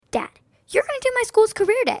Dad, you're going to do my school's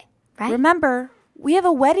career day, right? Remember, we have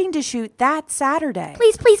a wedding to shoot that Saturday.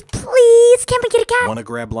 Please, please, please, can't we get a cat? Want to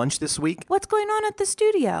grab lunch this week? What's going on at the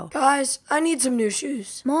studio? Guys, I need some new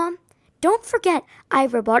shoes. Mom, don't forget, I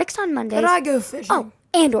have robotics on Mondays. Could I go fishing? Oh,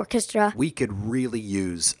 and orchestra. We could really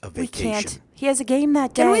use a We vacation. can't. He has a game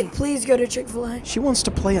that day. Can we please go to Chick-fil-A? She wants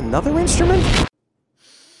to play another instrument?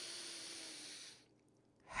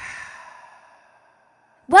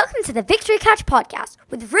 Welcome to the Victory Couch Podcast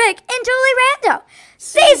with Rick and Julie Rando,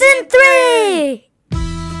 Season 3!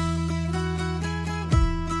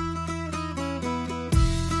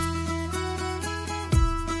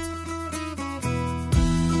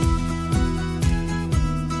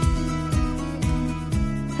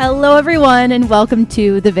 Hello, everyone, and welcome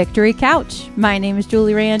to the Victory Couch. My name is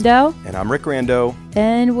Julie Rando, And I'm Rick Rando.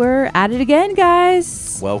 and we're at it again,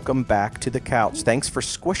 guys. Welcome back to the couch. Thanks for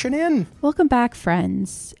squishing in. Welcome back,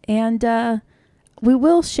 friends. And we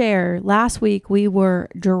will share, last week we were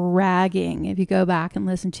dragging. If you go back and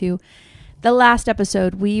listen to the last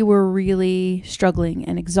episode, we were really struggling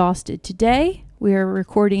and exhausted. Today, we are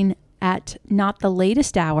recording at not the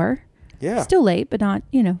latest hour. Yeah. Still late, but not,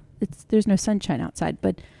 there's no sunshine outside.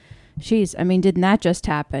 But, geez, didn't that just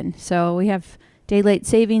happen? So we have daylight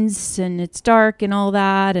savings and it's dark and all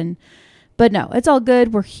that. But no, it's all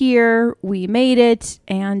good. We're here. We made it.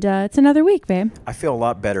 And it's another week, babe. I feel a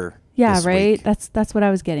lot better. Yeah, this right? week. That's what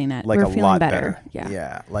I was getting at. Like We're a feeling lot better. better.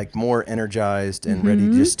 Yeah. Like more energized and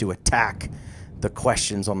ready just to attack the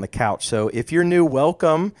questions on the couch. So if you're new,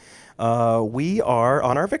 welcome. We are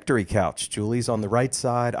on our victory couch. Julie's on the right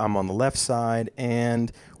side. I'm on the left side.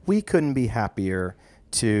 And we couldn't be happier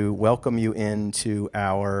to welcome you into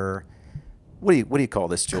our... What do you call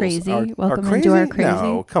this, Jules? Crazy. Welcome crazy? into our crazy.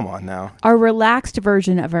 No, come on now. Our relaxed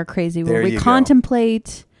version of our crazy, where There we you go.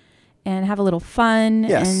 contemplate and have a little fun.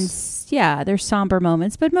 Yes. And there's somber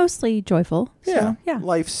moments, but mostly joyful. So, yeah.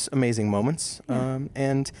 Life's amazing moments.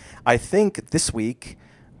 And I think this week,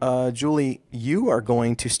 Julie, you are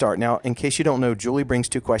going to start. Now, in case you don't know, Julie brings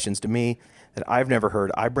two questions to me that I've never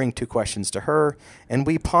heard. I bring two questions to her, and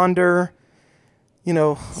we ponder,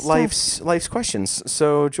 life's questions.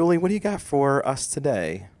 So, Julie, what do you got for us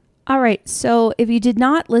today? All right. So if you did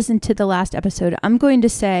not listen to the last episode, I'm going to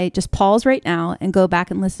say just pause right now and go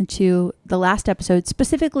back and listen to the last episode,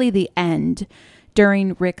 specifically the end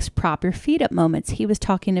during Rick's prop your feet up moments. He was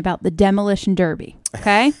talking about the demolition derby.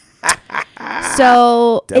 Okay.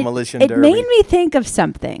 So Demolition it derby. made me think of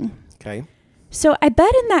something. Okay. So I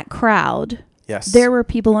bet in that crowd, Yes. there were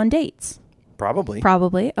people on dates. Probably.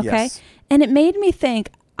 Probably. Okay. Yes. And it made me think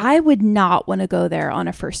I would not want to go there on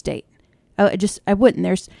a first date. I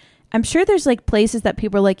wouldn't. I'm sure there's like places that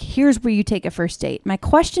people are like, here's where you take a first date. My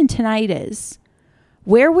question tonight is,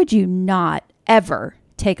 where would you not ever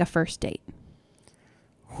take a first date?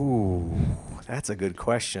 Ooh, that's a good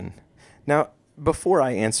question. Now, before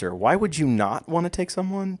I answer, why would you not want to take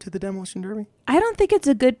someone to the demolition derby? I don't think it's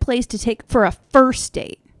a good place to take for a first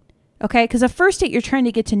date. Okay, because a first date, you're trying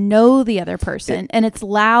to get to know the other person, and it's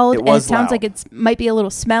loud, and it sounds like it might be a little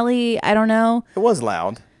smelly. I don't know. It was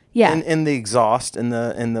loud. Yeah, and the exhaust and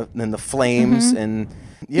the flames and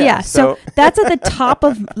So that's at the top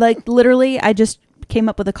of literally. I just came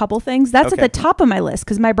up with a couple things. That's Okay. at the top of my list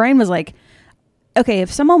because my brain was like, okay,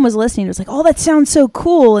 if someone was listening, it was like, oh, that sounds so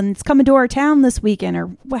cool, and it's coming to our town this weekend, or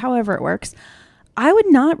however it works. I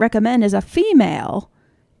would not recommend as a female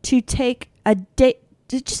to take a date.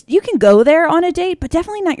 You can go there on a date, but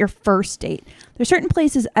definitely not your first date. There's certain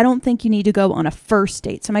places I don't think you need to go on a first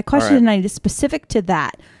date. So my question tonight is specific to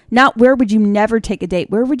that. Not where would you never take a date.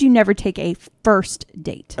 Where would you never take a first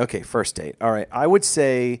date? Okay, first date. All right. I would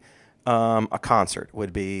say a concert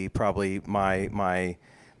would be probably my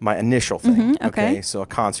initial thing. Okay. So a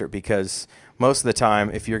concert, because most of the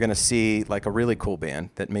time, if you're going to see like a really cool band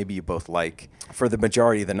that maybe you both like, for the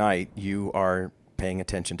majority of the night, you are paying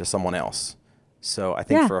attention to someone else. So I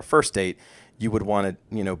think for a first date, you would want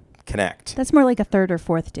to, connect. That's more like a third or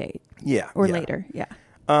fourth date. Yeah. Or yeah. later. Yeah.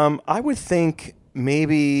 I would think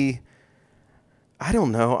maybe, I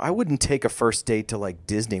don't know, I wouldn't take a first date to like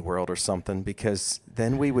Disney World or something, because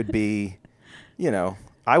then we would be,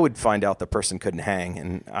 I would find out the person couldn't hang,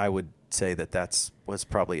 and I would say that was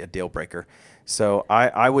probably a deal breaker. So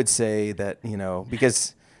I would say that,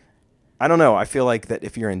 because I don't know, I feel like that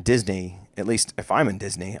if you're in Disney, at least if I'm in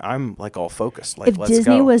Disney, I'm like all focused. Like, if let's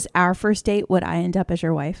Disney go. was our first date, would I end up as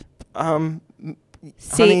your wife? Honey,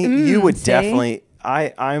 you would definitely.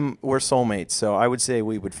 We're soulmates, so I would say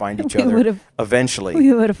we would find each other eventually.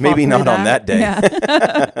 We would have maybe not on that day.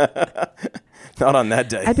 Yeah. Not on that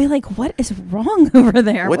day. I'd be like, what is wrong over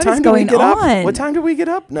there? What What time is do we going get on? up? What time do we get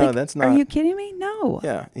up? No, Like, that's not. Are you kidding me? No.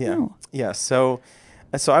 Yeah. No. Yeah. So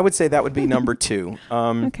I would say that would be number 2.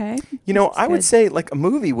 Okay. I That's would good. say like a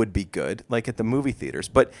movie would be good, like at the movie theaters.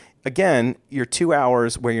 But again, you're 2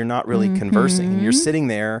 hours where you're not really conversing and you're sitting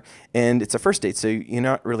there and it's a first date. So you're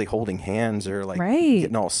not really holding hands or like Right.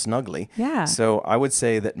 getting all snuggly. Yeah. So I would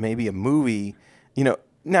say that maybe a movie,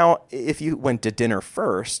 now if you went to dinner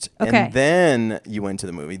first Okay. and then you went to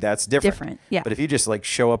the movie, that's different. Different, yeah. But if you just like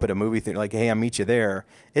show up at a movie theater, like, hey, I'll meet you there,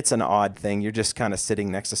 it's an odd thing. You're just kind of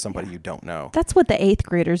sitting next to somebody you don't know. That's what the 8th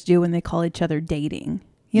graders do when they call each other dating.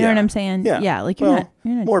 You know what I'm saying? Yeah. Like Well,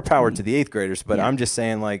 you're not more power dating. to the 8th graders, but Yeah. I'm just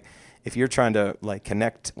saying, like, if you're trying to like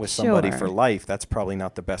connect with somebody Sure. for life, that's probably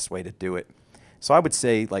not the best way to do it. So I would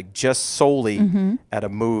say like just solely Mm-hmm. at a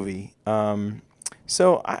movie.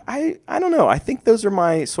 So I don't know. I think those are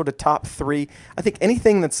my sort of top 3. I think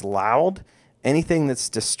anything that's loud, anything that's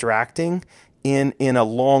distracting in a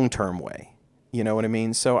long-term way. You know what I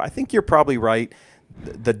mean? So I think you're probably right.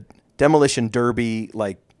 The demolition derby,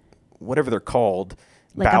 like whatever they're called,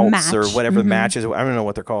 Like a bouts or match. whatever the matches, I don't know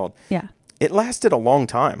what they're called. Yeah. It lasted a long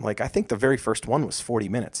time. Like I think the very first one was 40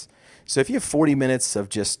 minutes. So if you have 40 minutes of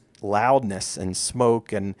just loudness and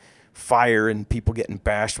smoke and fire and people getting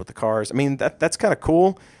bashed with the cars, I mean, that's kind of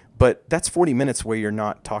cool, but that's 40 minutes where you're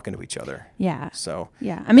not talking to each other. Yeah. So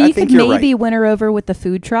Yeah. I mean, you think could you're maybe right. win her over with the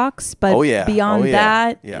food trucks, but Oh, yeah. beyond Oh, yeah.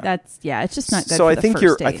 that, Yeah. it's just not good So for I the think first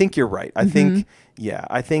you're date. I think you're right.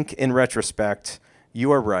 I think in retrospect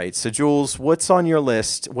you are right. So Jules, what's on your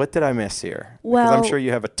list? What did I miss here? Because I'm Well- sure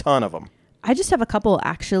you have a ton of them. I just have a couple,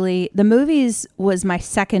 actually. The movies was my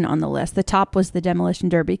second on the list. The top was the Demolition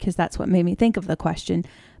Derby because that's what made me think of the question.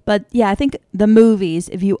 But yeah, I think the movies,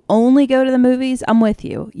 if you only go to the movies, I'm with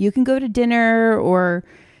you. You can go to dinner or,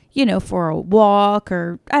 for a walk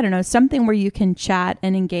or, I don't know, something where you can chat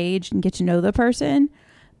and engage and get to know the person.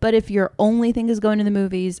 But if your only thing is going to the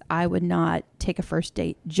movies, I would not take a first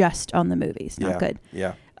date just on the movies. Not good.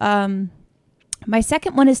 Yeah. My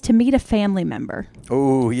second one is to meet a family member.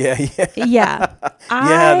 Oh, yeah. Yeah.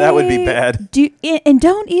 Yeah, that would be bad. And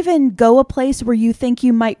don't even go a place where you think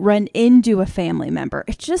you might run into a family member.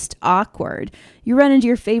 It's just awkward. You run into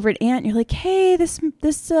your favorite aunt and you're like, hey, this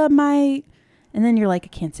my, and then you're like, I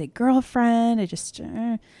can't say girlfriend.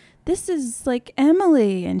 This is like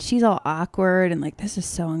Emily, and she's all awkward and like, this is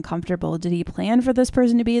so uncomfortable. Did he plan for this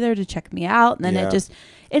person to be there to check me out? And then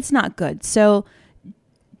it's not good. So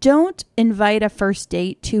don't invite a first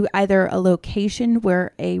date to either a location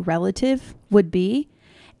where a relative would be,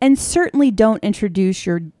 and certainly don't introduce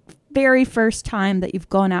your very first time that you've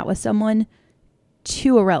gone out with someone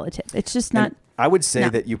to a relative. It's just not. And I would say no.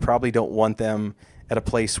 that you probably don't want them at a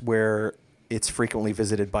place where it's frequently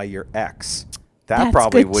visited by your ex. That That's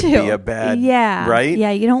probably good would too. be a bad, yeah, right? Yeah,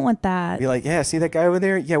 you don't want that. Be like, yeah, see that guy over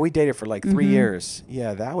there? Yeah, we dated for like 3 years.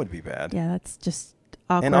 Yeah, that would be bad. Yeah, that's just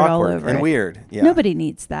awkward, And all awkward over and it. weird. Yeah. Nobody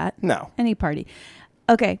needs that. No. Any party.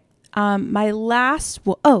 Okay. My last.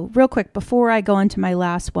 Real quick before I go into my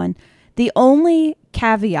last one, the only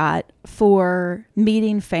caveat for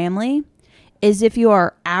meeting family is if you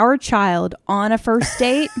are our child on a first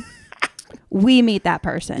date, we meet that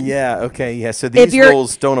person. Yeah, okay, yeah. So these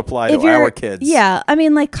rules don't apply to our kids. Yeah, I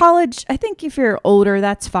mean, like college, I think if you're older,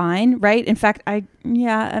 that's fine, right? In fact,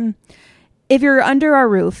 if you're under our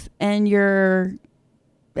roof and you're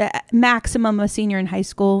maximum a senior in high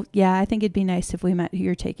school, yeah, I think it'd be nice if we met who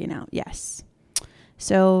you're taking out. Yes.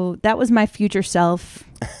 So that was my future self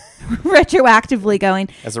retroactively going.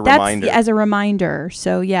 As a reminder. As a reminder.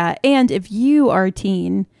 So yeah. And if you are a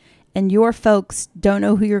teen and your folks don't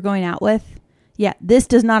know who you're going out with, yeah, this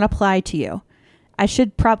does not apply to you. I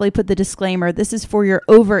should probably put the disclaimer. This is for your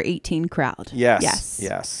over 18 crowd. Yes.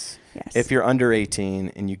 If you're Yes. under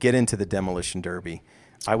 18 and you get into the demolition derby,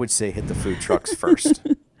 I would say hit the food trucks first.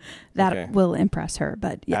 That Okay. will impress her,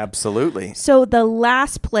 but yeah. Absolutely. So the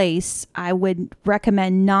last place I would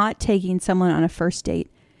recommend not taking someone on a first date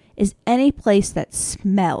is any place that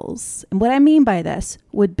smells. And what I mean by this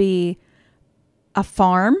would be a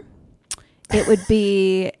farm. It would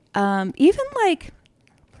be even like,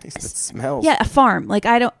 Place that smells. yeah, a farm. Like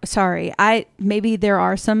maybe there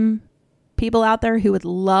are some people out there who would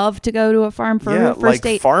love to go to a farm for a first like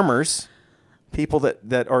date. farmers, people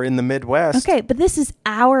that are in the Midwest. Okay, but this is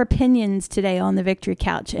our opinions today on the Victory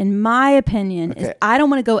Couch. And my opinion is Okay. I don't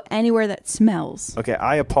want to go anywhere that smells. Okay,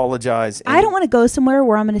 I apologize. I don't want to go somewhere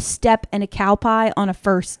where I'm going to step in a cow pie on a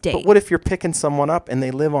first date. But what if you're picking someone up and they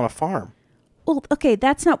live on a farm? Well, okay,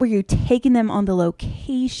 that's not where you're taking them on the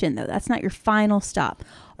location, though. That's not your final stop.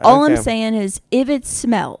 All I'm Okay. saying is if it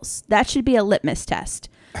smells, that should be a litmus test.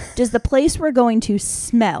 Does the place we're going to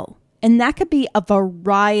smell? And that could be a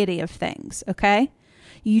variety of things, okay?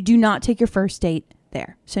 You do not take your first date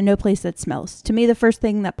there. So no place that smells. To me, the first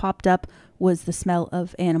thing that popped up was the smell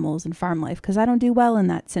of animals and farm life because I don't do well in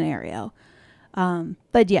that scenario.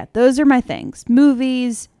 But yeah, those are my things.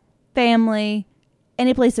 Movies, family,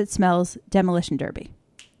 any place that smells, demolition derby.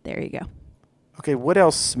 There you go. Okay, what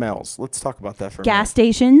else smells? Let's talk about that for a Gas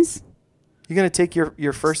minute. stations. You're going to take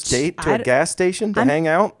your first date to a gas station to hang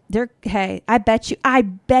out? Hey, I bet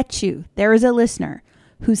you there is a listener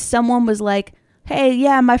who someone was like, hey,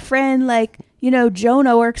 yeah, my friend, like,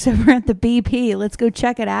 Jonah works over at the BP. Let's go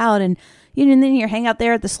check it out. And, and then you hang out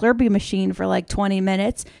there at the Slurpee machine for like 20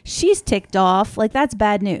 minutes. She's ticked off. Like, that's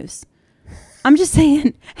bad news. I'm just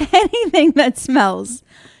saying anything that smells,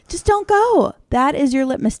 just don't go. That is your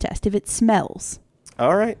litmus test. If it smells.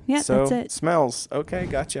 All right. Yeah, so that's it. Smells. Okay,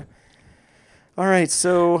 gotcha. All right,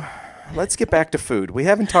 so let's get back to food. We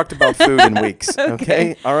haven't talked about food in weeks.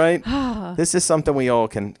 Okay. All right. This is something we all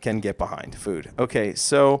can get behind, food. Okay,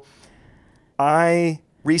 so I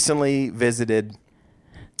recently visited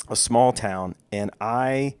a small town, and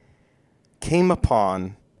I came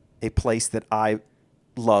upon a place that I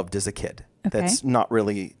loved as a kid. Okay. That's not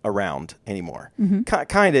really around anymore. Mm-hmm.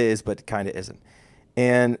 Kind of is, but kind of isn't.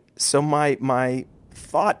 And so my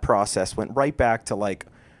thought process went right back to like,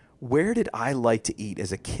 where did I like to eat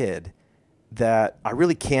as a kid that I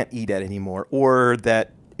really can't eat at anymore, or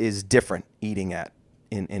that is different eating at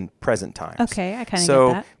in present times? Okay, I kind of so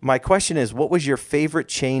get that. my question is, what was your favorite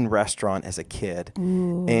chain restaurant as a kid?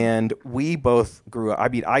 Ooh. And we both grew up. I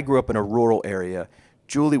mean, I grew up in a rural area.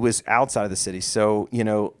 Julie was outside of the city, so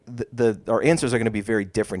our answers are going to be very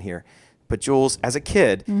different here. But Jules, as a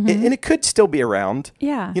kid, and it could still be around.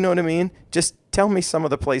 Yeah. You know what I mean? Just tell me some of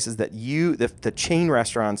the places that the chain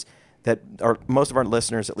restaurants that are most of our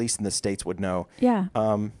listeners, at least in the States, would know. Yeah.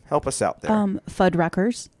 Help us out there.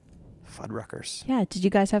 Fuddruckers. Fuddruckers. Yeah. Did you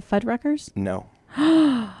guys have Fuddruckers? No.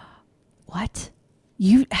 What?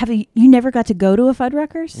 You never got to go to a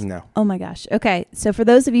Fuddruckers? No. Oh my gosh. Okay. So for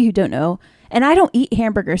those of you who don't know, and I don't eat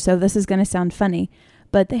hamburgers, so this is going to sound funny,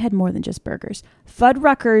 but they had more than just burgers.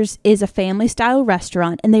 Fuddruckers is a family style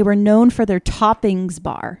restaurant, and they were known for their toppings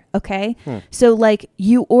bar. Okay. So like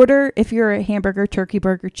you order, if you're a hamburger, turkey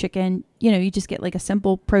burger, chicken, you just get like a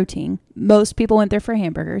simple protein. Most people went there for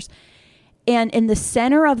hamburgers. And in the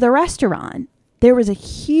center of the restaurant, there was a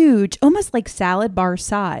huge, almost like salad bar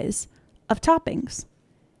size of toppings.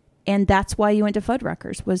 And that's why you went to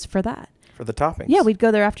Fuddruckers, was for that. For the toppings. Yeah, we'd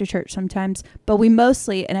go there after church sometimes. But we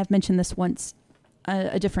mostly, and I've mentioned this once,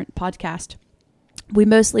 a different podcast, we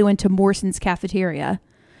mostly went to Morson's Cafeteria,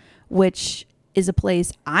 which is a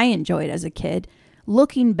place I enjoyed as a kid.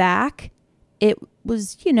 Looking back, it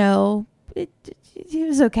was, it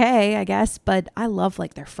was okay, I guess. But I love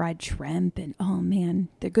like their fried shrimp and, oh man,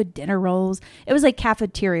 their good dinner rolls. It was like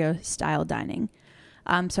cafeteria style dining.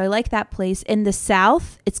 So I like that place. In the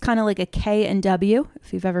South, it's kind of like a K&W,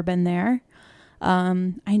 if you've ever been there.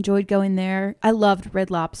 I enjoyed going there. I loved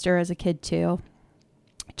Red Lobster as a kid too.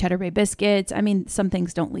 Cheddar Bay biscuits. I mean, some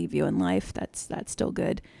things don't leave you in life. That's still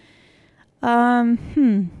good. Those are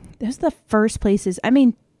the first places. I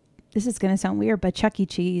mean, this is going to sound weird, but Chuck E.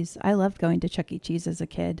 Cheese. I loved going to Chuck E. Cheese as a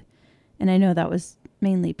kid. And I know that was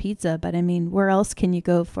mainly pizza, but I mean, where else can you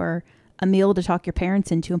go for a meal to talk your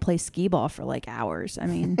parents into and play skee ball for like hours? I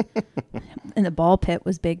mean, and the ball pit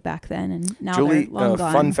was big back then, and now Julie, they're long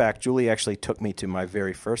gone. fun fact, Julie actually took me to my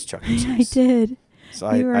very first Chuck E. Cheese. I did. So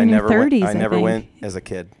You were I in your never went, 30s, I I never think. went as a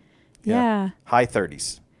kid. Yeah. High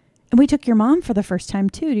 30s. And we took your mom for the first time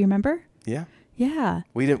too. Do you remember? Yeah. Yeah.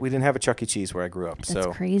 We didn't have a Chuck E. Cheese where I grew up. That's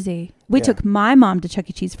so crazy. We yeah. took my mom to Chuck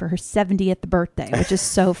E. Cheese for her 70th birthday, which is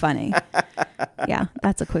so funny. Yeah,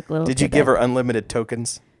 that's a quick little Did you tidbit. give her unlimited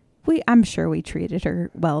tokens? I'm sure we treated her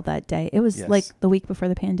well that day. It was Yes. like the week before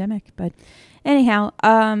the pandemic. But anyhow,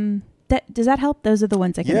 does that help? Those are the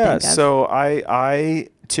ones I can think of. So I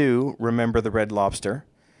too remember the Red Lobster.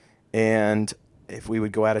 And if we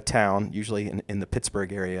would go out of town, usually in the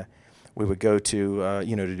Pittsburgh area, we would go to,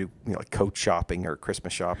 to do like coat shopping or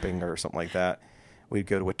Christmas shopping or something like that. We'd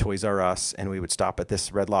go to a Toys R Us and we would stop at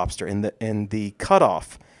this Red Lobster. And the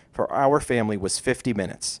cutoff for our family was 50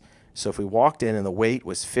 minutes. So if we walked in and the wait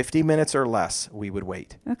was 50 minutes or less, we would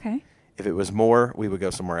wait. Okay. If it was more, we would go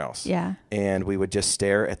somewhere else. Yeah. And we would just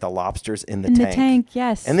stare at the lobsters in the In tank. the tank,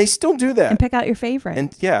 yes. And they still do that. And pick out your favorite.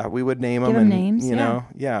 And yeah, we would name them. Give 'em and, names, You yeah. know,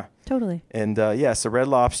 yeah. Totally. And so Red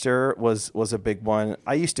Lobster was a big one.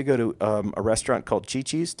 I used to go to a restaurant called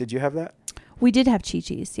Chi-Chi's. Did you have that? We did have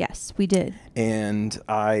Chi-Chi's. Yes, we did. And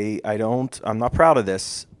I'm not proud of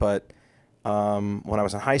this, but when I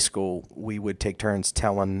was in high school, we would take turns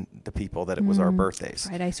telling the people that it was our birthdays.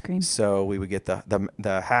 Fried ice cream. So we would get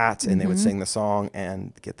the hats, and they would sing the song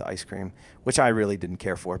and get the ice cream, which I really didn't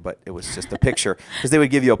care for, but it was just a picture because they would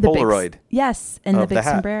give you a Polaroid. Yes, and the of big hat.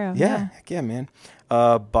 sombrero. Yeah, heck yeah, man.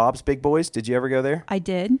 Bob's Big Boys. Did you ever go there? I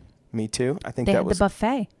did. Me too. I think They that had was the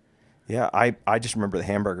buffet. Yeah, I just remember the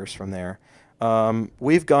hamburgers from there.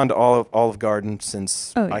 We've gone to Olive Garden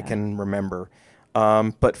since I can remember.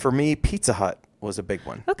 But for me, Pizza Hut was a big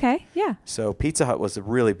one. Okay, yeah. So Pizza Hut was a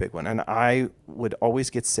really big one. And I would always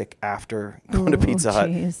get sick after going to Pizza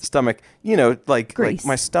Hut. Stomach, like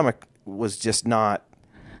my stomach was just not,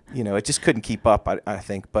 it just couldn't keep up, I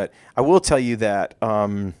think. But I will tell you that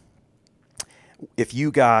if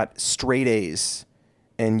you got straight A's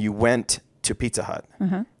and you went to Pizza Hut,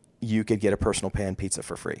 you could get a personal pan pizza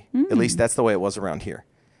for free. At least that's the way it was around here.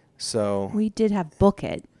 So we did have the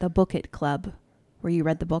Book It Club, where you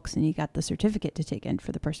read the books and you got the certificate to take in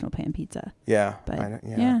for the personal pan pizza. Yeah. But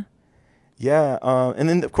Yeah. And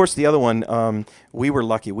then, of course, the other one, we were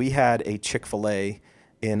lucky. We had a Chick-fil-A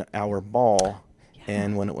in our mall. Yeah.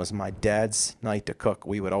 And when it was my dad's night to cook,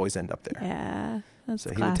 we would always end up there. Yeah. That's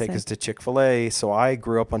so classic. He would take us to Chick-fil-A. So I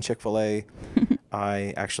grew up on Chick-fil-A.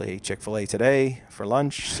 I actually ate Chick-fil-A today for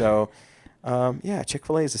lunch. So,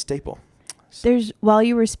 Chick-fil-A is a staple. So. While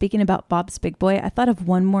you were speaking about Bob's Big Boy, I thought of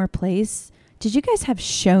one more place. Did you guys have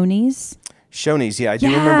Shoney's? Shoney's, yeah. I do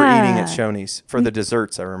remember eating at Shoney's. For the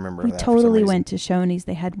desserts, I remember that. We totally went to Shoney's.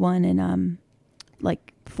 They had one in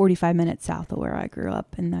 45 minutes south of where I grew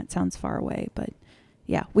up, and that sounds far away. But,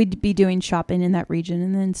 yeah, we'd be doing shopping in that region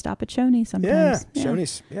and then stop at Shoney's sometimes. Yeah.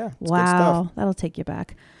 Shoney's, yeah. Wow, good stuff. That'll take you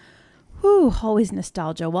back. Whew, always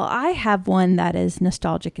nostalgia. Well, I have one that is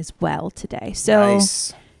nostalgic as well today. So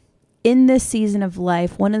nice. In this season of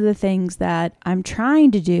life, one of the things that I'm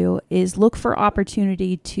trying to do is look for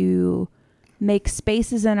opportunity to make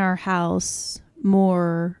spaces in our house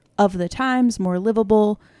more of the times, more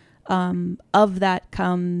livable. Of that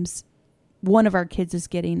comes one of our kids is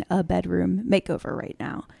getting a bedroom makeover right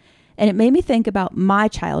now. And it made me think about my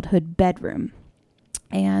childhood bedroom.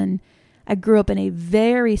 And I grew up in a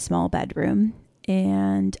very small bedroom,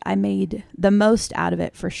 and I made the most out of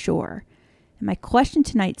it for sure. And my question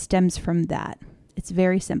tonight stems from that. It's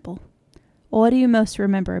very simple. What do you most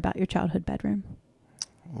remember about your childhood bedroom?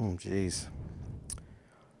 Oh, geez.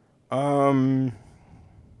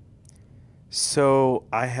 So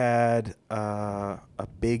I had a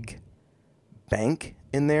big bank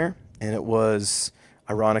in there, and it was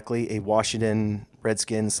ironically a Washington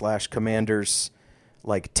Redskins / Commanders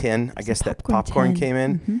tin. I guess that popcorn came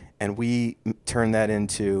in, and we turned that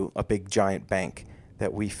into a big giant bank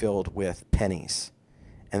that we filled with pennies.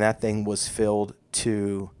 And that thing was filled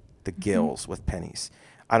to the gills with pennies.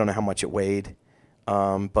 I don't know how much it weighed,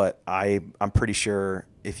 but I'm pretty sure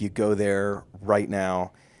if you go there right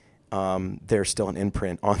now, there's still an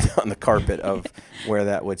imprint on the carpet of where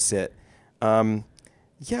that would sit. My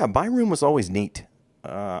room was always neat.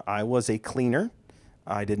 I was a cleaner.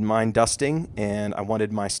 I didn't mind dusting, and I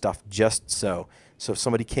wanted my stuff just so. So if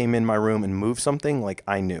somebody came in my room and moved something,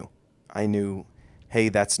 I knew, hey,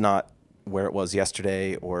 that's not where it was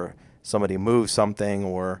yesterday, or somebody moved something,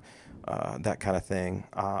 or that kind of thing.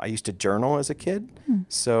 I used to journal as a kid,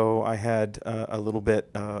 so I had a little bit,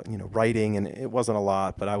 writing, and it wasn't a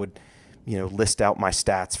lot, but I would, list out my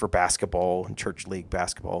stats for basketball and church league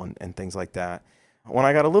basketball and things like that. When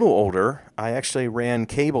I got a little older, I actually ran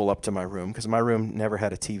cable up to my room because my room never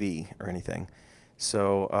had a TV or anything.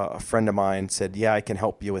 So a friend of mine said, yeah, I can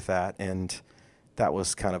help you with that. And that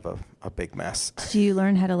was kind of a big mess. Do you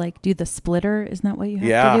learn how to do the splitter? Isn't that what you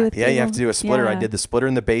have to do with cable? Yeah, you have to do a splitter. I did the splitter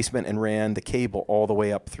in the basement and ran the cable all the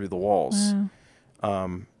way up through the walls.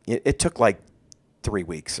 Wow. It took 3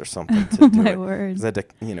 weeks or something to do my it. word. 'Cause I had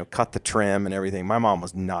to, cut the trim and everything. My mom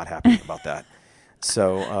was not happy about that.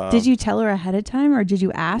 So did you tell her ahead of time, or did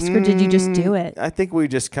you ask, or did you just do it? I think we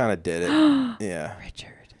just kind of did it. Yeah.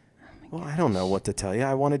 Richard. Well, I don't know what to tell you.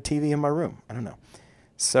 I wanted TV in my room. I don't know.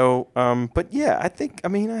 So, but yeah, I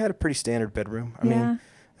had a pretty standard bedroom. I mean,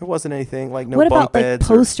 there wasn't anything no what bunk about beds.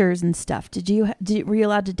 posters and stuff? Were you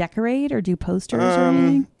allowed to decorate or do posters or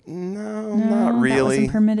anything? No, not really. That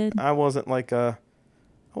wasn't permitted. I wasn't like a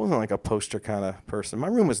poster kind of person. My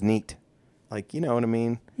room was neat. You know what I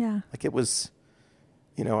mean? Yeah. It was,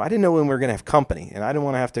 I didn't know when we were going to have company, and I didn't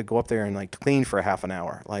want to have to go up there and clean for a half an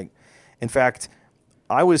hour. In fact,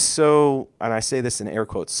 I was so, and I say this in air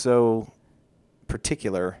quotes, so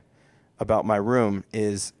particular about my room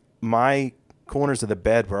is my corners of the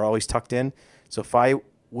bed were always tucked in. So if I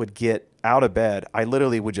would get out of bed, I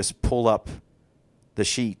literally would just pull up the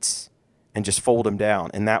sheets and just fold them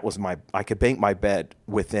down. And that was I could make my bed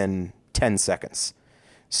within 10 seconds.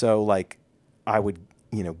 So like I would,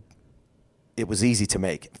 it was easy to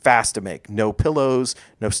make, fast to make, no pillows,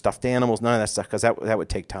 no stuffed animals, none of that stuff. Cause that would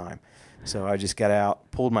take time. So I just got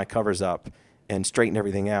out, pulled my covers up and straightened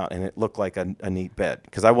everything out. And it looked like a neat bed.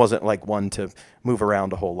 Cause I wasn't like one to move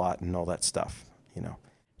around a whole lot and all that stuff,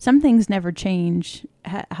 Some things never change,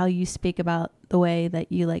 how you speak about the way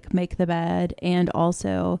that you like make the bed, and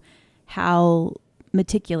also how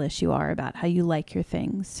meticulous you are about how you like your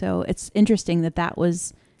things. So it's interesting that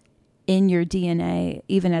was in your DNA,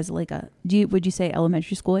 even as like would you say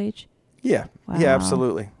elementary school age? Yeah. Wow. Yeah,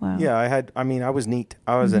 absolutely. Wow. Yeah. I was neat.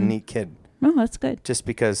 I was a neat kid. Oh, that's good. Just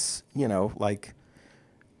because, like,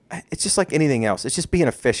 it's just like anything else. It's just being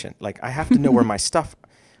efficient. Like I have to know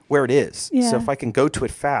where it is. Yeah. So if I can go to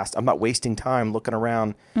it fast, I'm not wasting time looking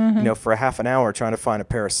around, for a half an hour trying to find a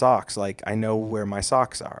pair of socks. Like I know where my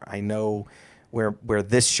socks are. I know where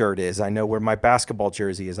this shirt is. I know where my basketball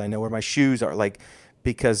jersey is. I know where my shoes are. Like,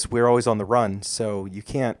 because we're always on the run. So you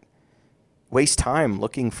can't waste time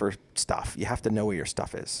looking for stuff. You have to know where your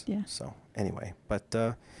stuff is. Yeah. So anyway,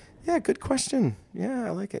 but yeah, good question. Yeah, I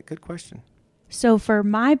like it. Good question. So for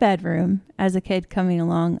my bedroom as a kid coming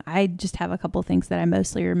along, I just have a couple things that I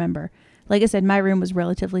mostly remember. Like I said, my room was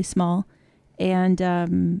relatively small. And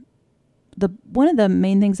one of the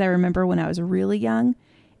main things I remember when I was really young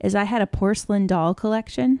is I had a porcelain doll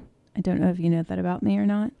collection. I don't know if you know that about me or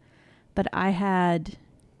not, but I had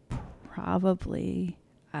probably,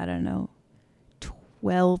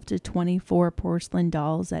 12 to 24 porcelain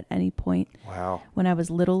dolls at any point. Wow. When I was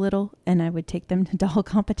little, and I would take them to doll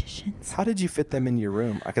competitions. How did you fit them in your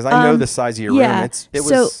room? Because I know the size of your room. It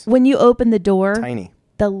so was when you open the door, tiny.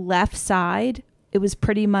 The left side, it was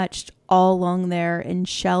pretty much all along there in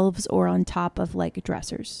shelves or on top of like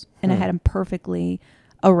dressers. And I had them perfectly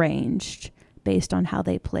arranged based on how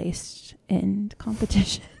they placed in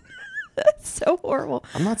competition. That's so horrible.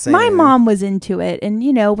 I'm not saying my anything. mom was into it, and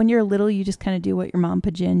when you're little, you just kind of do what your mom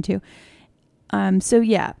put you into. So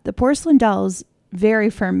yeah, the porcelain dolls, very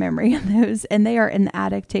firm memory of those, and they are in the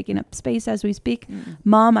attic taking up space as we speak.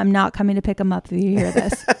 Mom, I'm not coming to pick them up if you hear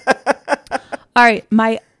this. All right,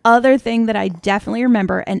 my other thing that I definitely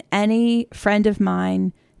remember, and any friend of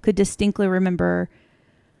mine could distinctly remember.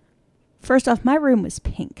 First off, my room was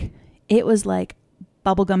pink. It was like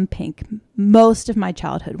bubblegum pink most of my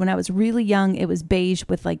childhood. When I was really young, it was beige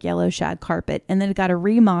with like yellow shag carpet. And then it got a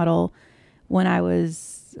remodel when I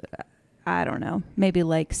was, maybe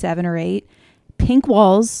like 7 or 8. Pink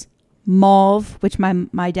walls, mauve, which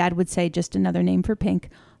my dad would say just another name for pink.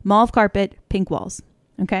 Mauve carpet, pink walls.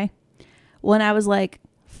 Okay. When I was like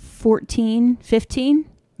 14, 15,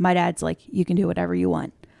 my dad's like, you can do whatever you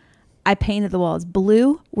want. I painted the walls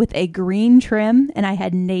blue with a green trim, and I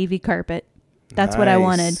had navy carpet. That's what I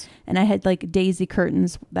wanted. And I had like daisy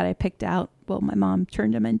curtains that I picked out. Well, my mom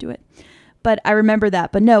turned them into it. But I remember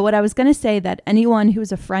that. But no, what I was going to say that anyone who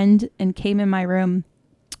was a friend and came in my room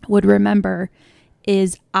would remember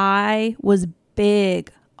is I was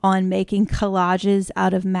big on making collages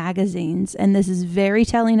out of magazines. And this is very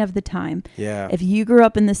telling of the time. Yeah. If you grew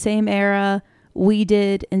up in the same era we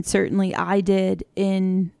did, and certainly I did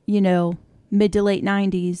in, mid to late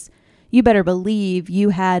 90s, you better believe you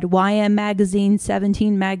had YM Magazine,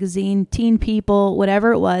 17 Magazine, Teen People,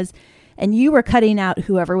 whatever it was, and you were cutting out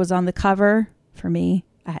whoever was on the cover. For me,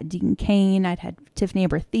 I had Deacon Kane, I'd had Tiffany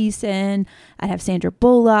Amber Thiessen, I'd have Sandra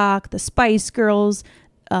Bullock, the Spice Girls,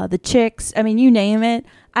 the Chicks. I mean, you name it.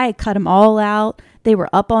 I had cut them all out. They were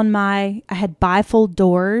up on I had bifold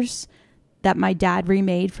doors that my dad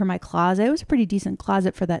remade for my closet. It was a pretty decent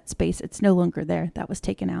closet for that space. It's no longer there. That was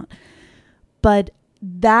taken out. But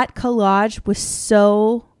that collage was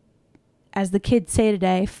so, as the kids say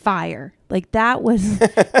today, fire. Like that was,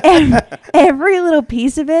 every little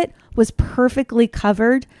piece of it was perfectly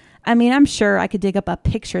covered. I mean, I'm sure I could dig up a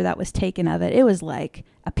picture that was taken of it. It was like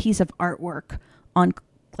a piece of artwork on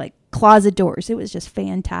like closet doors. It was just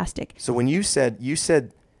fantastic. So when you said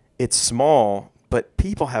it's small, but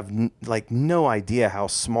people have no idea how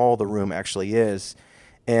small the room actually is.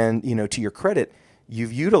 And, to your credit,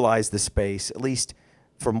 you've utilized the space, at least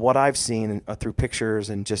from what I've seen through pictures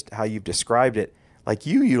and just how you've described it, like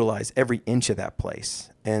you utilize every inch of that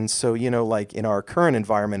place. And so, like in our current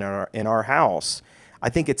environment, in our house, I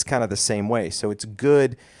think it's kind of the same way. So it's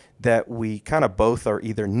good that we kind of both are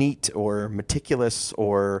either neat or meticulous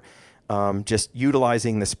or just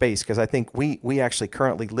utilizing the space. Because I think we actually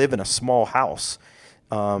currently live in a small house.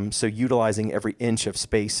 So utilizing every inch of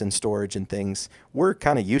space and storage and things, we're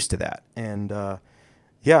kind of used to that. And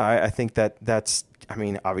I think that's,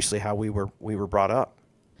 obviously how we were brought up.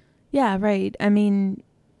 Yeah, right. I mean,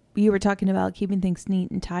 you were talking about keeping things neat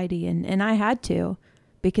and tidy, and I had to,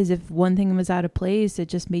 because if one thing was out of place, it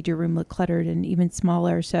just made your room look cluttered and even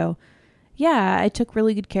smaller. So, yeah, I took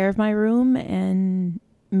really good care of my room and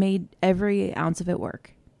made every ounce of it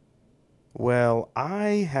work. Well,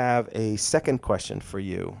 I have a second question for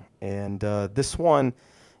you. And this one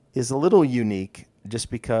is a little unique just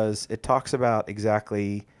because it talks about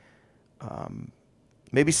exactly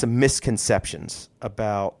maybe some misconceptions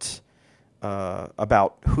about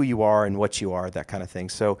who you are and what you are, that kind of thing.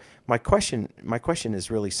 So my question is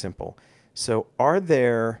really simple. So are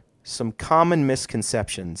there some common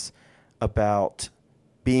misconceptions about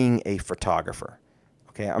being a photographer?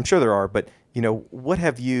 Okay, I'm sure there are, but what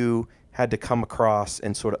have you had to come across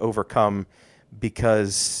and sort of overcome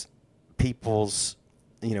because people's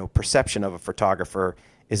perception of a photographer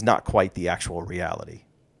is not quite the actual reality?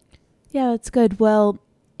 Yeah, that's good. Well,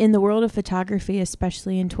 in the world of photography,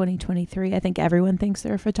 especially in 2023, I think everyone thinks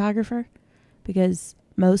they're a photographer because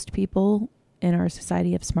most people in our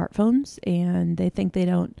society have smartphones and they think they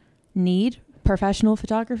don't need professional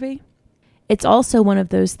photography. It's also one of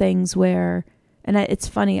those things where, and it's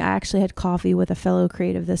funny, I actually had coffee with a fellow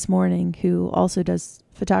creative this morning who also does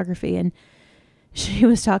photography, and she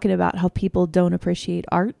was talking about how people don't appreciate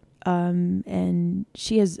art. And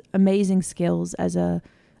she has amazing skills as a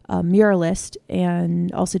muralist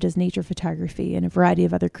and also does nature photography and a variety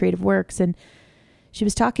of other creative works. And she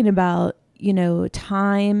was talking about,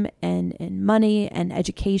 time and money and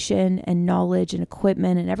education and knowledge and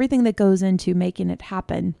equipment and everything that goes into making it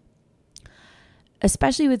happen,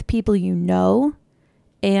 especially with people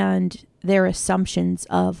and their assumptions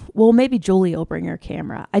of, well, maybe Julie will bring her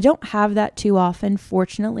camera. I don't have that too often,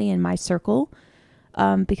 fortunately, in my circle,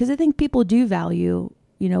 because I think people do value,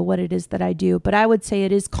 what it is that I do. But I would say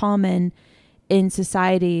it is common in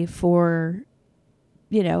society for,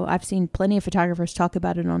 I've seen plenty of photographers talk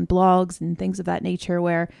about it on blogs and things of that nature,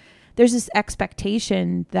 where there's this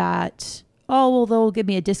expectation that, oh, well, they'll give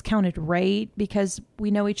me a discounted rate because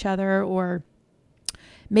we know each other, or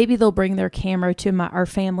maybe they'll bring their camera to our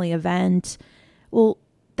family event. Well,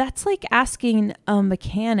 that's like asking a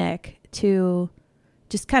mechanic to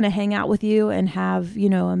just kind of hang out with you and have,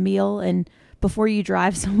 a meal, and before you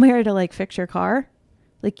drive somewhere to like fix your car.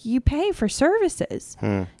 Like, you pay for services.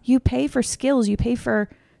 You pay for skills. You pay for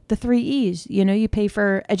the 3 E's. You pay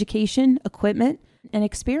for education, equipment, and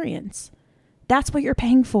experience. That's what you're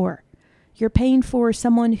paying for. You're paying for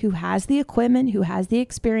someone who has the equipment, who has the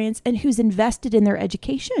experience, and who's invested in their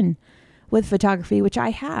education with photography, which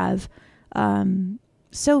I have.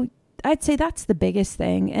 So I'd say that's the biggest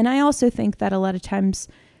thing. And I also think that a lot of times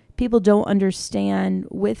people don't understand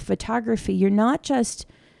with photography, you're not just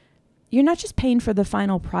paying for the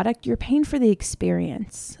final product, you're paying for the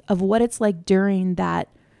experience of what it's like during that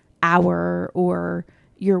hour or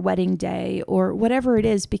your wedding day or whatever it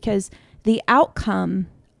is, because the outcome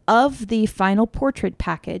of the final portrait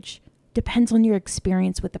package depends on your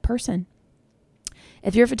experience with the person.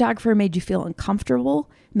 If your photographer made you feel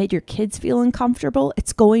uncomfortable, made your kids feel uncomfortable,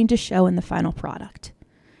 it's going to show in the final product.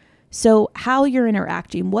 So how you're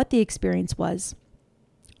interacting, what the experience was,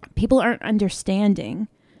 people aren't understanding.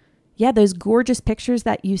 Yeah, those gorgeous pictures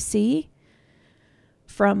that you see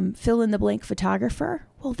from fill in the blank photographer,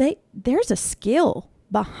 well, there's a skill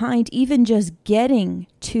behind even just getting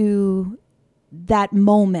to that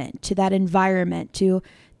moment, to that environment, to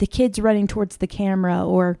the kids running towards the camera.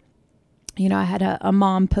 Or, I had a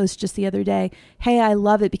mom post just the other day, hey, I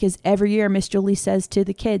love it because every year Miss Julie says to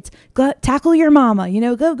the kids, go tackle your mama,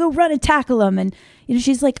 go run and tackle them. And,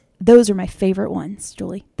 she's like, those are my favorite ones,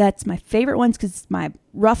 Julie. That's my favorite ones because it's my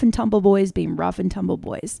rough and tumble boys being rough and tumble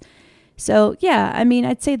boys. So, yeah,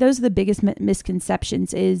 I'd say those are the biggest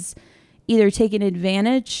misconceptions, is either taking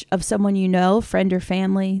advantage of someone friend or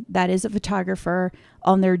family, that is a photographer,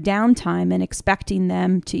 on their downtime and expecting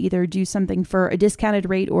them to either do something for a discounted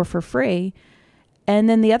rate or for free. And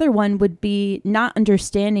then the other one would be not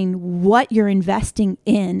understanding what you're investing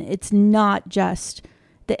in. It's not just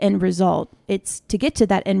the end result. It's to get to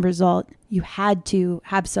that end result, you had to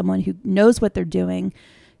have someone who knows what they're doing,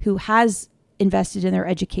 who has invested in their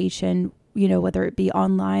education, whether it be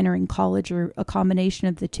online or in college or a combination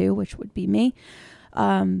of the two, which would be me.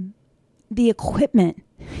 The equipment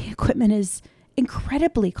is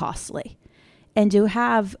incredibly costly. And to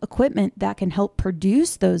have equipment that can help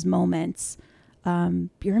produce those moments,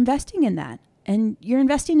 you're investing in that. And you're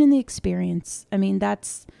investing in the experience.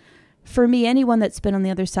 That's, for me, anyone that's been on the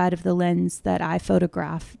other side of the lens that I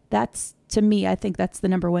photograph, that's, to me, I think that's the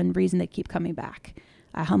number one reason they keep coming back,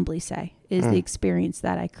 I humbly say, is the experience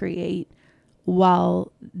that I create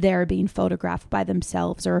while they're being photographed by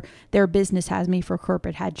themselves, or their business has me for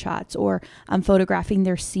corporate headshots, or I'm photographing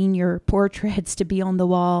their senior portraits to be on the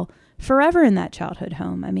wall forever in that childhood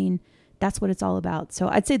home. I mean, that's what it's all about. So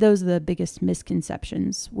I'd say those are the biggest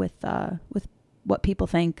misconceptions with what people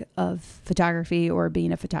think of photography or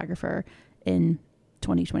being a photographer in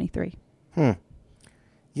 2023.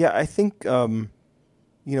 Yeah, I think, one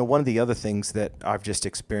of the other things that I've just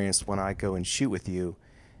experienced when I go and shoot with you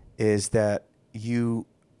is that you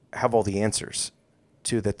have all the answers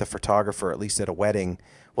to that. The photographer, at least at a wedding,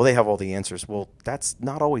 well, they have all the answers. Well, that's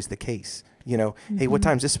not always the case. Hey, what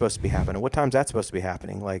time's this supposed to be happening? What time's that supposed to be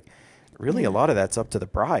happening? Like, really, a lot of that's up to the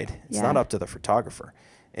bride. It's not up to the photographer.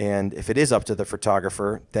 And if it is up to the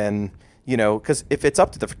photographer, then, because if it's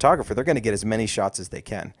up to the photographer, they're going to get as many shots as they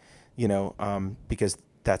can, because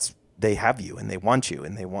they have you and they want you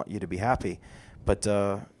and they want you to be happy. But,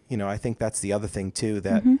 I think that's the other thing too,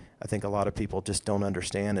 that I think a lot of people just don't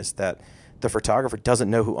understand, is that the photographer doesn't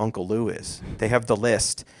know who Uncle Lou is. They have the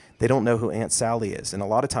list. They don't know who Aunt Sally is. And a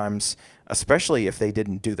lot of times, especially if they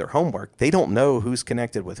didn't do their homework, they don't know who's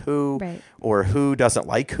connected with who, or who doesn't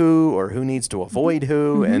like who, or who needs to avoid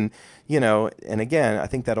who. And, and again, I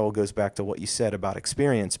think that all goes back to what you said about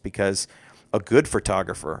experience, because a good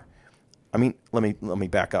photographer, I mean, let me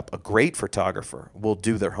back up. A great photographer will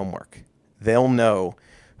do their homework. They'll know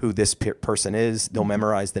who this person is. They'll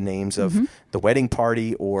memorize the names of the wedding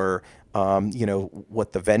party, or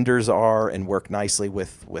what the vendors are, and work nicely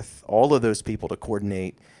with all of those people to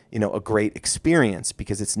coordinate, a great experience,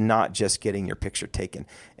 because it's not just getting your picture taken.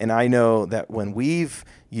 And I know that when we've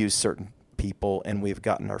used certain people and we've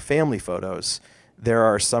gotten our family photos, there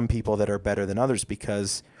are some people that are better than others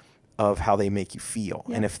because of how they make you feel.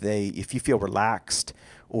 Yeah. And if you feel relaxed,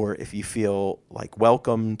 or if you feel like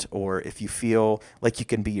welcomed, or if you feel like you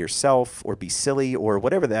can be yourself or be silly, or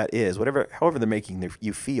whatever that is, however they're making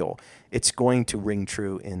you feel, it's going to ring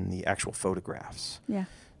true in the actual photographs. Yeah.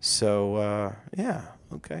 So,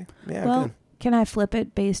 okay. Yeah, well, good. Can I flip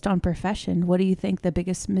it based on profession? What do you think the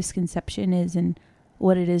biggest misconception is in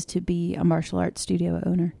what it is to be a martial arts studio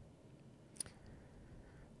owner?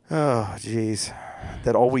 Oh, geez.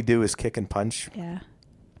 That all we do is kick and punch. Yeah.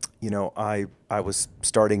 I was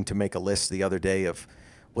starting to make a list the other day of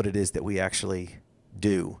what it is that we actually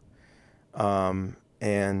do. And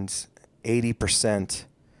 80%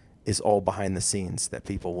 is all behind the scenes that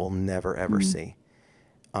people will never, ever see.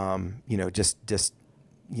 Just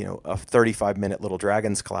a 35-minute little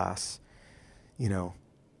dragons class,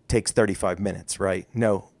 takes 35 minutes, right?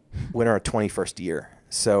 No, we're in our 21st year.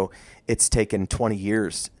 So it's taken 20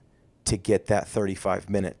 years to get that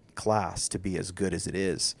 35-minute class to be as good as it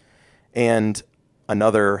is. And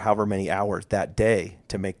another however many hours that day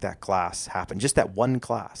to make that class happen, just that one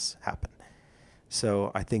class happen.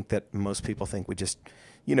 So I think that most people think we just,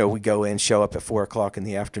 we go in, show up at 4:00 in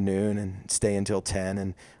the afternoon and stay until 10,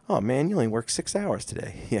 and, oh man, you only worked 6 hours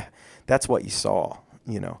today. Yeah, that's what you saw,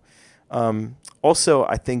 Also,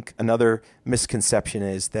 I think another misconception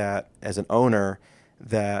is that as an owner,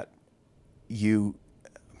 that you're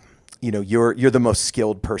the most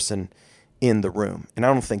skilled person in the room. And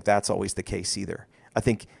I don't think that's always the case either. I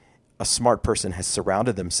think a smart person has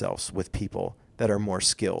surrounded themselves with people that are more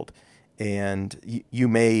skilled. And you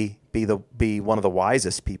may be one of the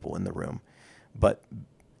wisest people in the room, but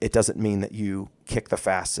it doesn't mean that you kick the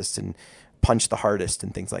fastest and punch the hardest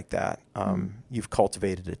and things like that. You've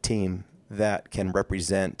cultivated a team that can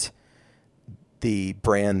represent the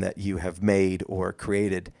brand that you have made or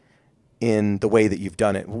created in the way that you've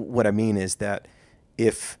done it. What I mean is that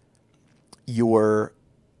if your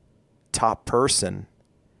top person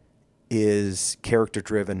is character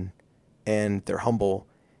driven and they're humble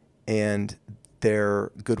and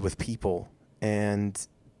they're good with people and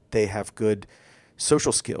they have good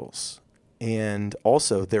social skills, and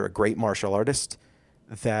also they're a great martial artist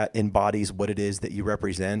that embodies what it is that you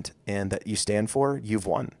represent and that you stand for, you've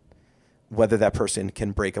won, whether that person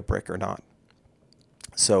can break a brick or not.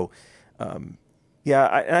 So,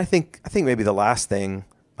 I think maybe the last thing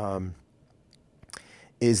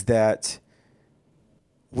is that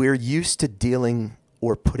we're used to dealing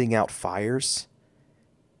or putting out fires,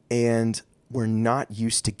 and we're not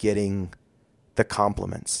used to getting the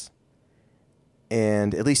compliments.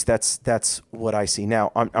 And at least that's what I see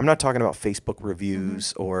now. I'm not talking about Facebook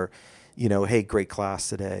reviews or, hey, great class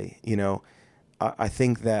today. I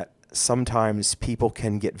think that sometimes people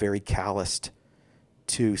can get very calloused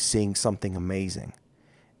to seeing something amazing.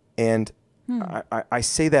 And I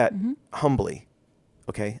say that humbly,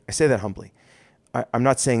 okay? I say that humbly. I'm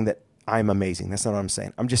not saying that I'm amazing. That's not what I'm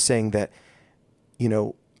saying. I'm just saying that,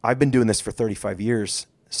 I've been doing this for 35 years.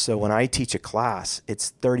 So when I teach a class, it's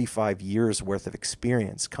 35 years worth of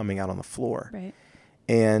experience coming out on the floor. Right.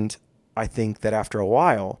 And I think that after a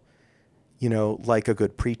while, like a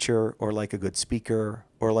good preacher or like a good speaker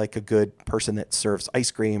or like a good person that serves ice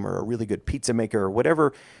cream or a really good pizza maker or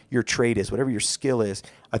whatever your trade is, whatever your skill is,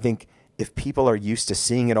 I think if people are used to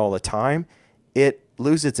seeing it all the time, it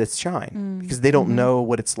loses its shine because they don't know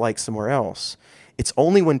what it's like somewhere else. It's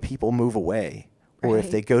only when people move away or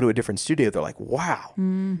if they go to a different studio, they're like, wow,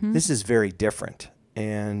 this is very different.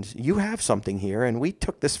 And you have something here, and we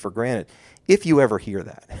took this for granted. If you ever hear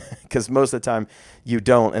that, because most of the time you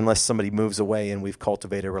don't unless somebody moves away and we've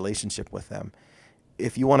cultivated a relationship with them.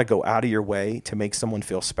 If you want to go out of your way to make someone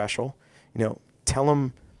feel special, tell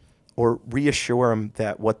them or reassure them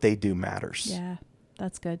that what they do matters. Yeah,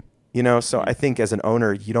 that's good. So I think as an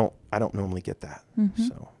owner, I don't normally get that.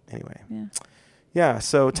 So anyway. Yeah.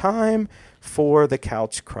 So time for the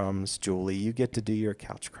couch crumbs, Julie. You get to do your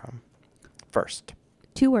couch crumb first.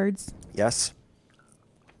 2 words. Yes.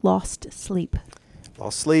 Lost sleep.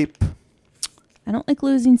 Lost sleep. I don't like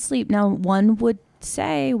losing sleep. Now, one would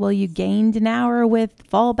say, well, you gained an hour with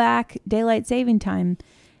fallback daylight saving time.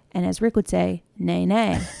 And as Rick would say, nay,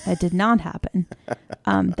 that did not happen.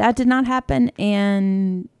 That did not happen.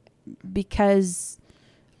 And because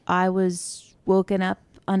I was woken up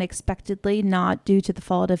unexpectedly, not due to the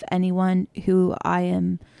fault of anyone who I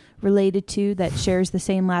am related to that shares the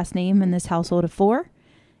same last name in this household of 4.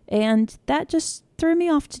 And that just threw me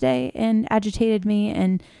off today and agitated me.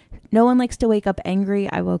 And no one likes to wake up angry.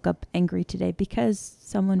 I woke up angry today because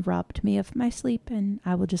someone robbed me of my sleep, and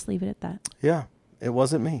I will just leave it at that. Yeah, it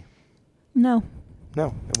wasn't me. No,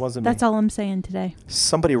 it wasn't me. that's all I'm saying today.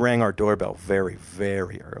 Somebody rang our doorbell very,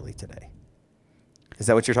 very early today. Is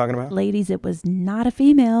that what you're talking about? Ladies, it was not a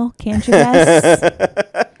female. Can't you guess?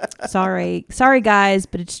 Sorry, guys,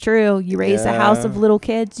 but it's true. You raise a house of little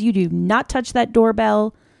kids. You do not touch that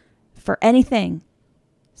doorbell for anything.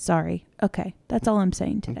 Sorry. Okay, that's all I'm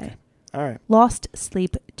saying today. Okay. All right. Lost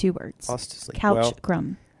sleep, 2 words. Lost sleep. Couch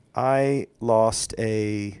crumb. I lost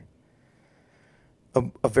a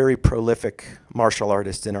very prolific martial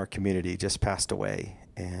artist in our community, just passed away,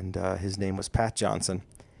 and his name was Pat Johnson.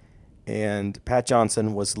 And Pat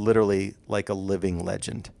Johnson was literally like a living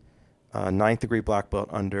legend. 9th degree black belt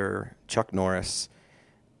under Chuck Norris.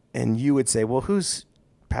 And you would say, well, who's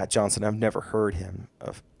Pat Johnson? I've never heard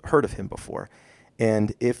of him before.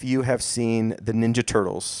 And if you have seen the Ninja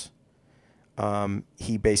Turtles,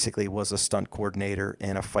 he basically was a stunt coordinator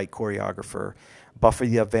and a fight choreographer. Buffy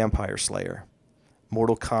the Vampire Slayer,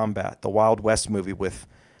 Mortal Kombat, the Wild West movie with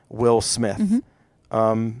Will Smith.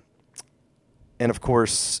 And of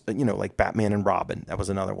course, like Batman and Robin, that was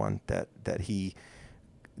another one that he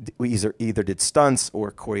either did stunts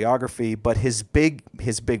or choreography. But his big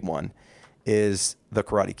one is the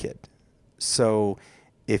Karate Kid. So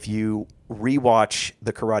if you rewatch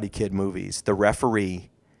the Karate Kid movies, the referee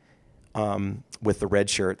with the red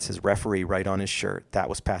shirts, his referee right on his shirt, that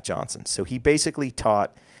was Pat Johnson. So he basically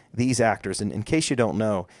taught these actors, and in case you don't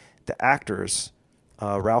know, the actors,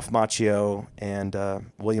 Ralph Macchio and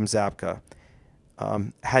William Zabka,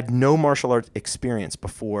 had no martial arts experience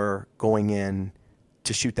before going in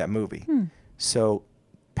to shoot that movie. So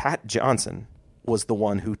Pat Johnson was the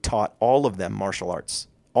one who taught all of them martial arts,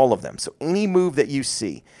 all of them. So any move that you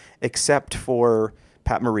see, except for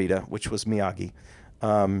Pat Morita, which was Miyagi,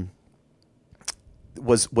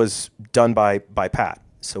 was done by Pat.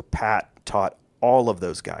 So Pat taught all of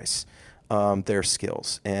those guys their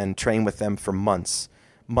skills and trained with them for months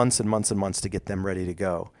and months to get them ready to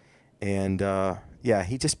go. And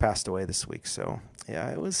he just passed away this week. So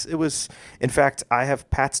it was. In fact, I have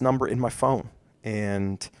Pat's number in my phone,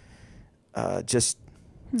 and I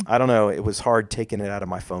don't know. It was hard taking it out of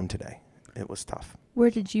my phone today. It was tough. Where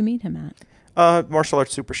did you meet him at? Martial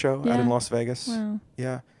Arts Super Show out in Las Vegas. Wow.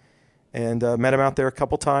 Yeah. And met him out there a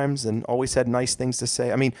couple times and always had nice things to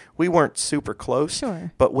say. I mean, we weren't super close.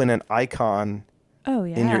 Sure. But when an icon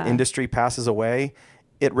in your industry passes away,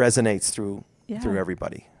 it resonates through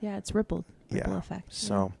everybody. Yeah, it's ripple effect.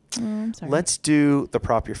 So I'm sorry. let's do the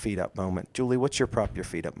prop your feet up moment. Julie, what's your prop your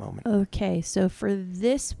feet up moment? Okay, so for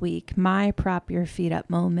this week, my prop your feet up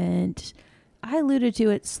moment, I alluded to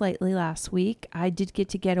it slightly last week. I did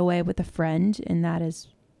get away with a friend, and that is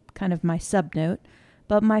kind of my sub note.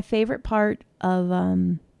 But my favorite part of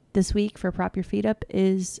this week for prop your feet up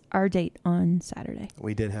is our date on Saturday.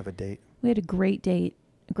 We did have a date. We had a great date.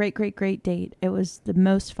 A great date. It was the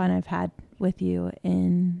most fun I've had with you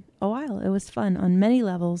in a while. It was fun on many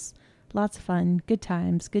levels. Lots of fun. Good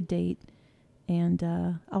times. Good date. And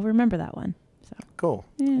I'll remember that one. So Cool.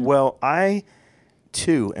 Yeah. Well, I,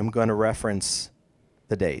 too, am going to reference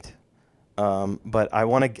the date. But I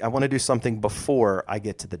want to do something before I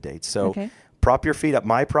get to the date. So Okay. prop your feet up.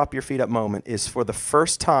 My prop your feet up moment is for the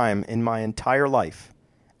first time in my entire life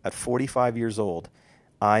at 45 years old,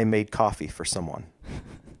 I made coffee for someone.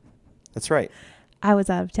 That's right. I was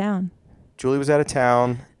out of town. Julie was out of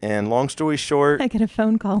town, and long story short, I get a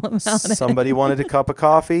phone call about it. somebody wanted a cup of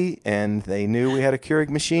coffee, and they knew we had a Keurig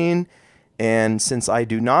machine. And since I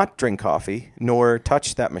do not drink coffee nor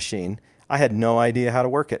touch that machine, I had no idea how to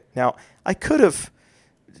work it. Now, I could have,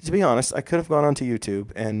 to be honest, I could have gone onto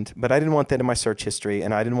YouTube, but I didn't want that in my search history,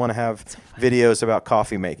 and I didn't want to have videos about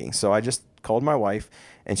coffee making. So I just called my wife,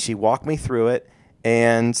 and she walked me through it,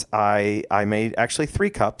 and I made actually 3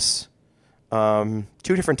 cups, 2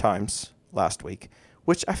 different times last week,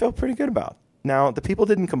 which I felt pretty good about. Now, the people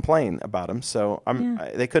didn't complain about them, so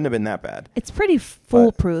they couldn't have been that bad. It's pretty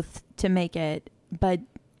foolproof to make it, but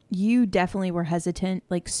you definitely were hesitant,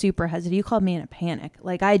 like super hesitant. You called me in a panic.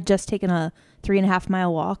 Like I had just taken a 3.5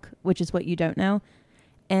 mile walk, which is what you don't know.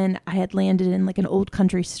 And I had landed in like an old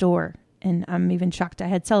country store, and I'm even shocked I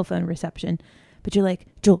had cell phone reception. But you're like,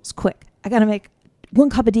 Jules, quick, I got to make 1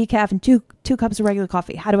 cup of decaf and two cups of regular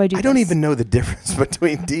coffee. How do I do this? I don't even know the difference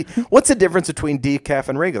between what's the difference between decaf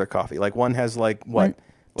and regular coffee? Like one has like what?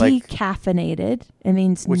 Like decaffeinated. It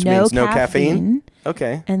means which no means no caffeine.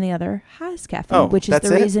 Okay. And the other has caffeine, which is that's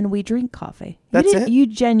the it? reason we drink coffee. That's it? You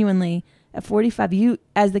genuinely, at 45, you,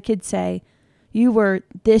 as the kids say, you were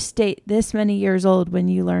this many years old when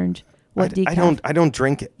you learned what decaf. I don't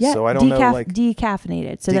drink it, Yeah, so I don't know. Like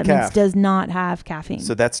decaffeinated. So that means does not have caffeine.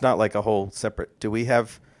 So that's not like a whole separate. Do we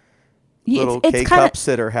have Yeah, little it's K-cups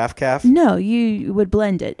that are half calf? No, you would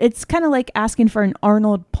blend it. It's kind of like asking for an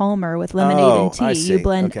Arnold Palmer with lemonade and tea. I see. You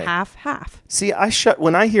blend Okay. half. See,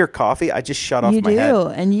 when I hear coffee, I just shut off You my head. do,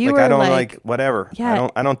 and you like, were I don't like whatever. Yeah.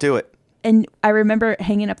 I don't do it. And I remember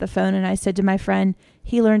hanging up the phone, and I said to my friend,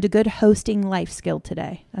 he learned a good hosting life skill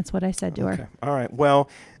today. That's what I said to her. All right. Well,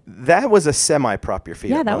 that was a semi-prop your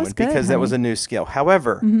feet Yeah, up that moment was good, because that honey. was a new skill.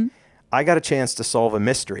 However, I got a chance to solve a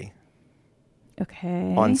mystery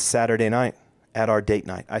Okay. on Saturday night at our date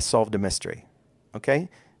night. I solved a mystery. Okay?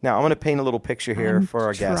 Now, I'm going to paint a little picture here I'm for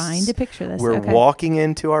our guests. trying to picture this. We're Okay. walking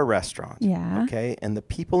into our restaurant. Yeah. Okay? And the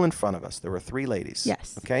people in front of us, there were 3 ladies.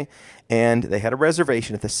 Yes. Okay? And they had a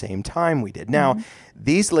reservation at the same time we did. Now,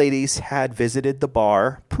 these ladies had visited the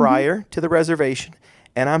bar prior to the reservation,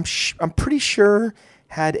 and I'm pretty sure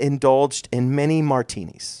had indulged in many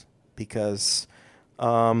martinis because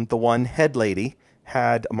the one head lady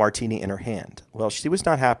had a martini in her hand. Well, she was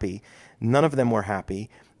not happy. None of them were happy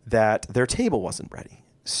that their table wasn't ready.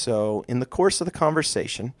 So in the course of the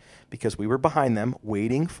conversation, because we were behind them,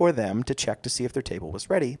 waiting for them to check to see if their table was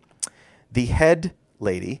ready, the head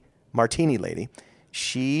lady, martini lady,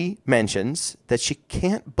 she mentions that she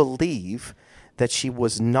can't believe that she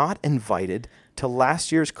was not invited to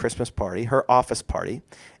last year's Christmas party, her office party,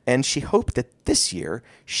 and she hoped that this year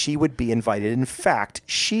she would be invited. In fact,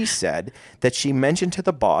 she said that she mentioned to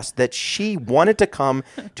the boss that she wanted to come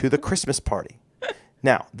to the Christmas party.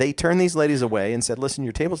 Now, they turned these ladies away and said, listen,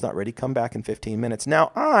 your table's not ready. Come back in 15 minutes.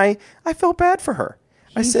 Now, I felt bad for her.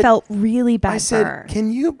 I felt really bad I for said, her.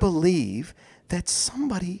 can you believe that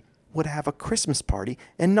somebody would have a Christmas party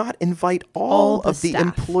and not invite all the of the staff.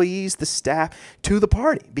 employees, the staff, to the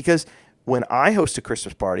party? Because when I host a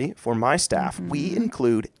Christmas party for my staff, we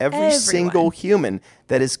include every single human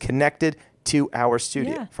that is connected to our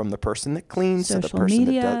studio, Yeah. from the person that cleans to the Social person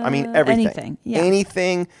media, that does. I mean, everything. anything. Yeah.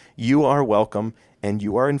 Anything, you are welcome and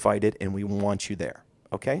you are invited and we want you there.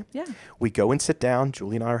 Okay? Yeah. We go and sit down.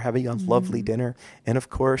 Julie and I are having a lovely dinner. And of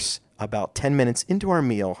course, about 10 minutes into our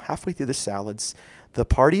meal, halfway through the salads, the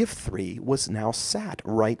party of 3 was now sat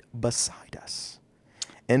right beside us.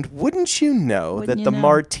 And wouldn't you know Wouldn't that you the know?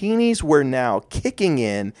 martinis were now kicking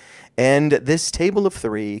in, and this table of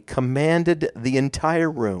 3 commanded the entire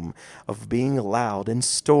room of being loud and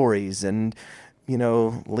stories and,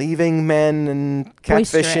 leaving men and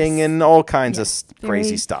Boisterous. catfishing and all kinds of crazy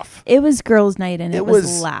Very- stuff. It was girls' night, and it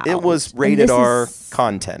was loud. It was And rated this R is-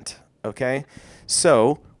 content. Okay,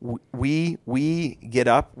 so we get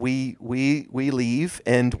up, we leave,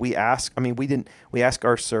 and we ask. We ask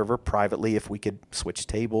our server privately if we could switch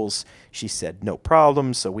tables. She said no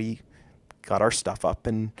problem. So we got our stuff up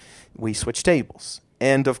and we switched tables.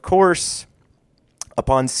 And of course,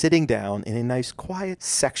 upon sitting down in a nice quiet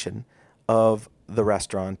section of the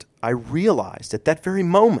restaurant, I realized at that very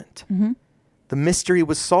moment the mystery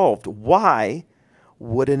was solved. Why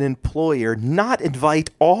would an employer not invite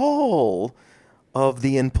all of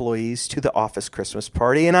the employees to the office Christmas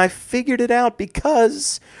party? And I figured it out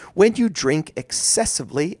because when you drink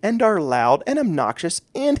excessively and are loud and obnoxious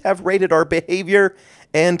and have rated our behavior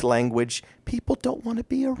and language, people don't want to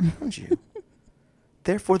be around you.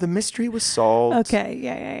 Therefore, the mystery was solved. Okay,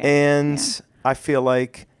 yeah. And I feel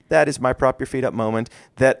like that is my prop your feet up moment,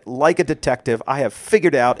 that like a detective, I have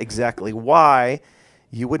figured out exactly why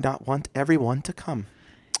you would not want everyone to come.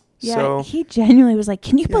 Yeah, So, he genuinely was like,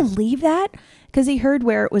 can you believe that? Because he heard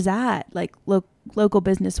where it was at, like local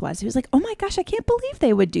business was. He was like, oh my gosh, I can't believe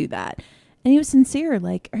they would do that. And he was sincere,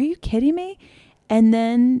 like, are you kidding me? And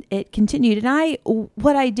then it continued. And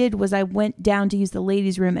what I did was I went down to use the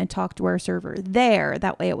ladies' room and talked to our server there.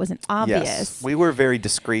 That way it wasn't obvious. yes, we were very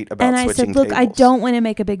discreet about and I switching said, look, I tables. don't want to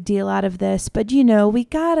make a big deal out of this, but, we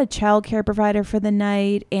got a child care provider for the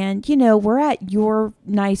night. And, we're at your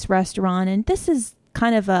nice restaurant. And this is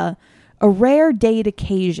kind of a rare date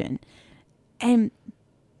occasion. And,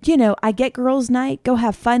 I get girls' night. Go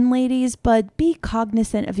have fun, ladies, but be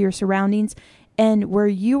cognizant of your surroundings. And where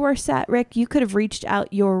you were sat, Rick, you could have reached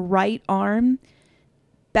out your right arm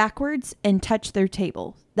backwards and touched their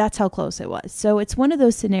table. That's how close it was. So it's one of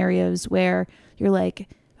those scenarios where you're like,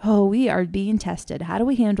 oh, we are being tested. How do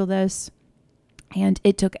we handle this? And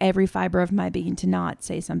it took every fiber of my being to not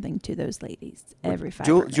say something to those ladies. Every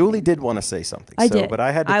fiber. Julie did want to say something. I did. But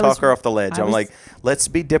I had to talk her off the ledge. I'm like, let's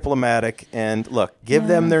be diplomatic and look, give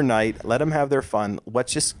them their night. Let them have their fun.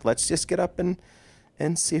 Let's just get up and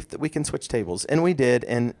see if we can switch tables. And we did,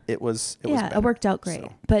 and it was better. It worked out great.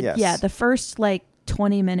 So, but yes. the first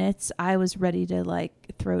 20 minutes, I was ready to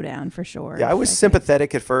throw down for sure. Yeah, I was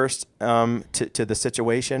sympathetic at first to the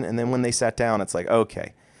situation, and then when they sat down, it's like,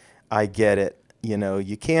 okay, I get it.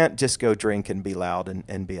 You can't just go drink and be loud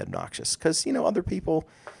and be obnoxious because, other people,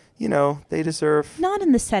 they deserve. Not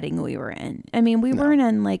in the setting we were in. I mean, we weren't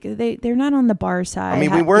on they're not on the bar side. I mean,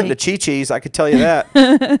 we weren't the Chi-Chi's, I could tell you that.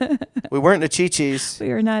 We weren't the Chi-Chi's. We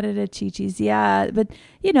were not at a Chi-Chi's, yeah. But,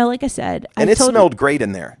 like I said. And it smelled great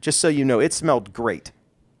in there, just so you know. It smelled great.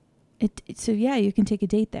 So, yeah, you can take a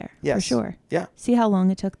date there. Yes. For sure. Yeah. See how long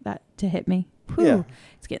it took that to hit me. Whew. Yeah.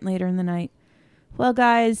 It's getting later in the night. Well,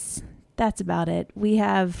 guys, that's about it. We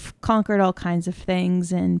have conquered all kinds of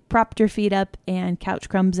things and propped your feet up and couch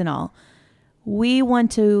crumbs and all. We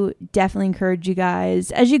want to definitely encourage you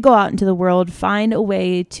guys, as you go out into the world, find a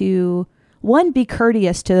way to, one, be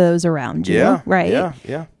courteous to those around you, right?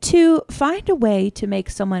 Yeah. Two, find a way to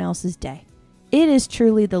make someone else's day. It is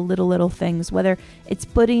truly the little things, whether it's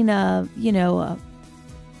putting a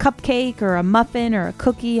cupcake or a muffin or a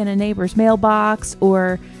cookie in a neighbor's mailbox,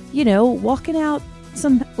 or, walking out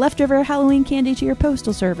some leftover Halloween candy to your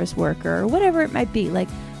postal service worker, or whatever it might be.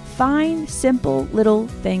 Find simple little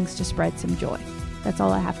things to spread some joy. That's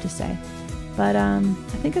all I have to say. But I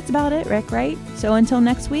think that's about it, Rick, right? So until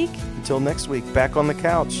next week. Until next week, back on the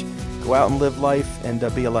couch. Go out and live life and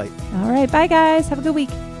be a light. All right. Bye, guys. Have a good week.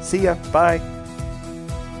 See ya. Bye.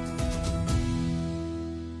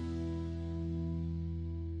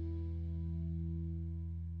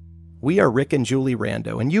 We are Rick and Julie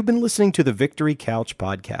Rando, and you've been listening to the Victory Couch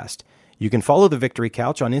podcast. You can follow the Victory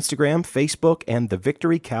Couch on Instagram, Facebook, and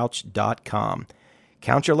thevictorycouch.com.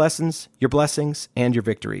 Count your lessons, your blessings, and your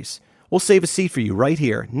victories. We'll save a seat for you right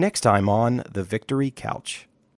here next time on the Victory Couch.